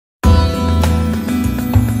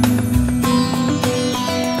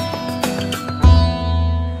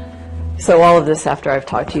So all of this, after I've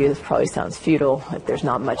talked to you, this probably sounds futile, like there's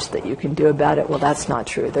not much that you can do about it. Well, that's not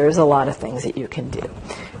true. There's a lot of things that you can do.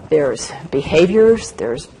 There's behaviors,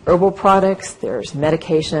 there's herbal products, there's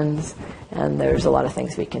medications, and there's a lot of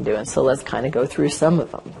things we can do. And so let's kind of go through some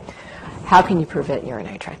of them. How can you prevent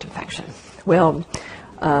urinary tract infection? Well,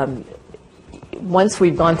 once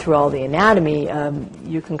we've gone through all the anatomy,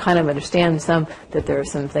 you can kind of understand that there are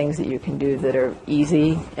some things that you can do that are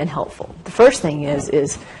easy and helpful. The first thing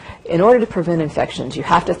is in order to prevent infections, you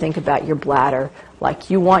have to think about your bladder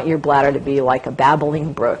like you want your bladder to be like a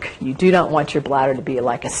babbling brook. You do not want your bladder to be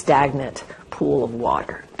like a stagnant pool of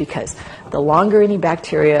water, because the longer any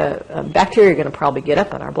bacteria are going to probably get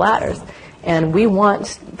up in our bladders, and we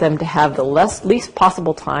want them to have the least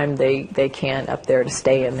possible time they can up there to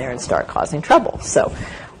stay in there and start causing trouble. So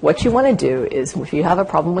what you want to do is, if you have a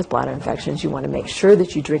problem with bladder infections, you want to make sure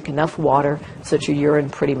that you drink enough water so that your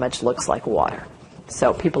urine pretty much looks like water.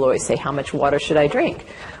 So people always say, how much water should I drink?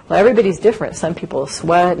 Well, everybody's different. Some people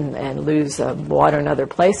sweat and lose water in other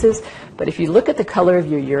places. But if you look at the color of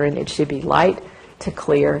your urine, it should be light to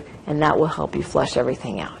clear, and that will help you flush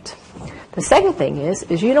everything out. The second thing is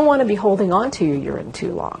you don't want to be holding on to your urine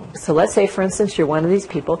too long. So let's say, for instance, you're one of these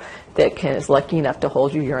people that is lucky enough to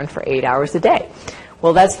hold your urine for 8 hours a day.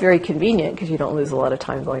 Well, that's very convenient because you don't lose a lot of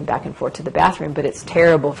time going back and forth to the bathroom, but it's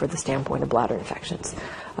terrible for the standpoint of bladder infections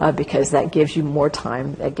because that gives you more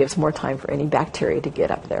time. That gives more time for any bacteria to get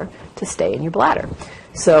up there to stay in your bladder.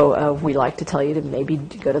 So we like to tell you to maybe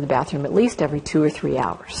go to the bathroom at least every 2 or 3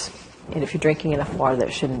 hours. And if you're drinking enough water,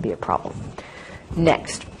 that shouldn't be a problem.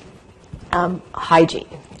 Next, hygiene.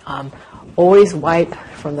 Always wipe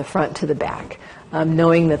from the front to the back.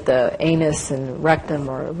 Knowing that the anus and rectum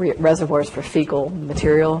are reservoirs for fecal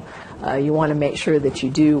material, you want to make sure that you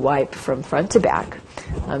do wipe from front to back.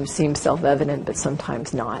 Seems self-evident, but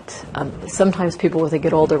sometimes not. Sometimes people, as they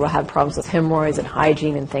get older, will have problems with hemorrhoids and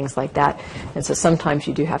hygiene and things like that. And so sometimes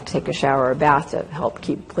you do have to take a shower or a bath to help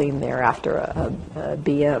keep clean there after a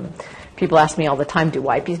BM. People ask me all the time, do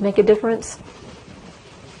wipes make a difference?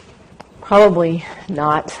 Probably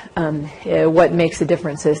not. What makes a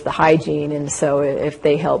difference is the hygiene, and so if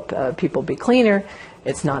they help people be cleaner,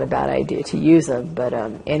 it's not a bad idea to use them. But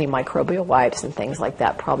antimicrobial wipes and things like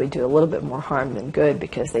that probably do a little bit more harm than good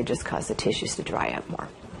because they just cause the tissues to dry up more.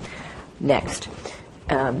 Next,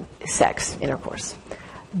 sex, intercourse.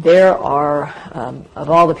 There are, of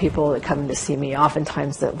all the people that come to see me,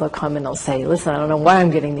 oftentimes they'll come and they'll say, listen, I don't know why I'm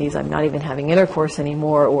getting these. I'm not even having intercourse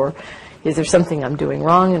anymore, or is there something I'm doing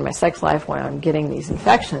wrong in my sex life why I'm getting these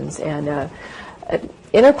infections? And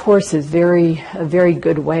intercourse is a very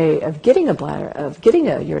good way of getting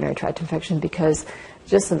a urinary tract infection, because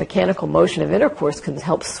just the mechanical motion of intercourse can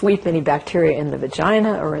help sweep any bacteria in the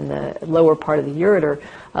vagina or in the lower part of the ureter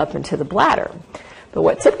up into the bladder. But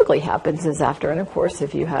what typically happens is after intercourse,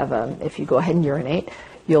 if you go ahead and urinate,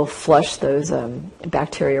 you'll flush those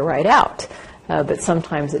bacteria right out. But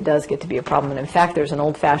sometimes it does get to be a problem. And in fact, there's an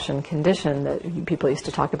old-fashioned condition that people used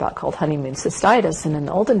to talk about called honeymoon cystitis. And in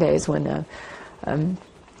the olden days, when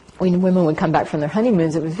women would come back from their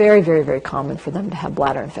honeymoons, it was very, very, very common for them to have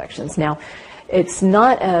bladder infections. Now, it's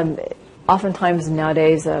not, oftentimes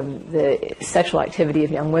nowadays, the sexual activity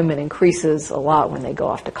of young women increases a lot when they go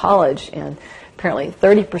off to college. And apparently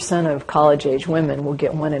 30% of college-age women will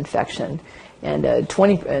get one infection and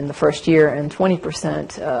 20 in the first year, and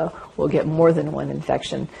 20% will get more than one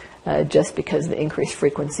infection just because of the increased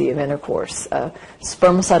frequency of intercourse.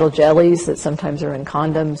 Spermicidal jellies that sometimes are in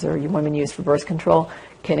condoms or women use for birth control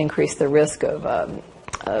can increase the risk of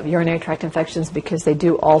urinary tract infections because they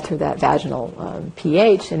do alter that vaginal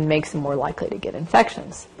pH and makes them more likely to get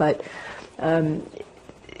infections. But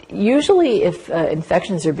usually if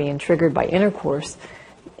infections are being triggered by intercourse,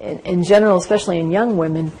 in general, especially in young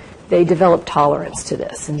women, they develop tolerance to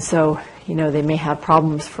this. And so, they may have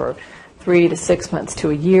problems for 3 to 6 months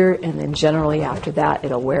to a year, and then generally after that,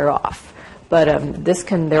 it'll wear off. But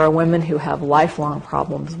there are women who have lifelong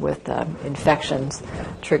problems with infections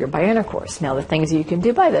triggered by intercourse. Now, the things you can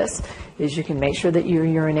do by this is you can make sure that you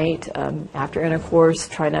urinate after intercourse.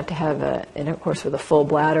 Try not to have intercourse with a full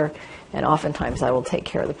bladder, and oftentimes that will take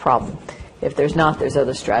care of the problem. If there's not, there's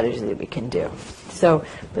other strategies that we can do. So,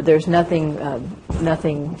 but there's nothing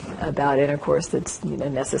about intercourse that's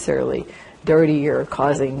necessarily dirty or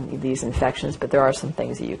causing these infections, but there are some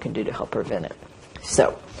things that you can do to help prevent it.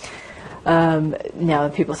 So, now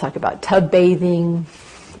people talk about tub bathing.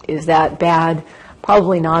 Is that bad?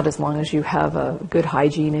 Probably not, as long as you have a good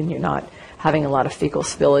hygiene and you're not having a lot of fecal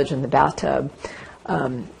spillage in the bathtub.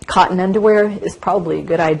 Cotton underwear is probably a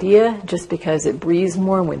good idea just because it breathes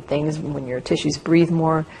more when your tissues breathe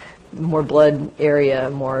more. more blood area,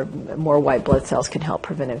 more white blood cells can help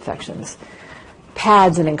prevent infections.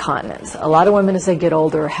 Pads and incontinence. A lot of women as they get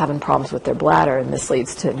older are having problems with their bladder, and this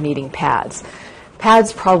leads to needing pads.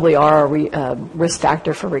 Pads probably are a risk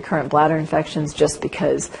factor for recurrent bladder infections just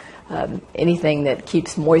because anything that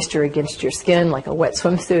keeps moisture against your skin, like a wet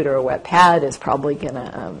swimsuit or a wet pad, is probably going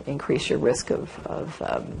to increase your risk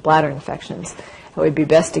of bladder infections. It would be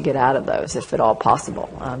best to get out of those if at all possible.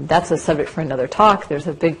 That's a subject for another talk. There's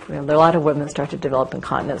a lot of women start to develop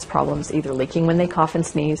incontinence problems, either leaking when they cough and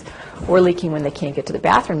sneeze or leaking when they can't get to the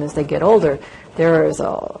bathroom as they get older. There is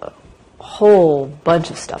a whole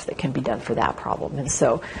bunch of stuff that can be done for that problem. And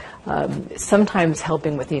so sometimes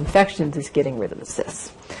helping with the infections is getting rid of the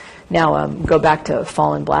cysts. Now, go back to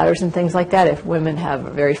fallen bladders and things like that. If women have a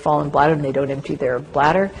very fallen bladder and they don't empty their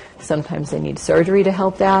bladder, sometimes they need surgery to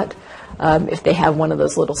help that. If they have one of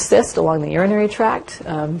those little cysts along the urinary tract,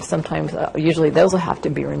 sometimes, usually those will have to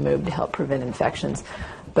be removed to help prevent infections.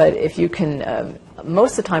 But if you can,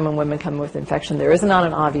 most of the time when women come with infection, there is not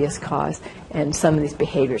an obvious cause, and some of these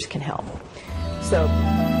behaviors can help.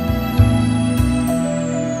 So.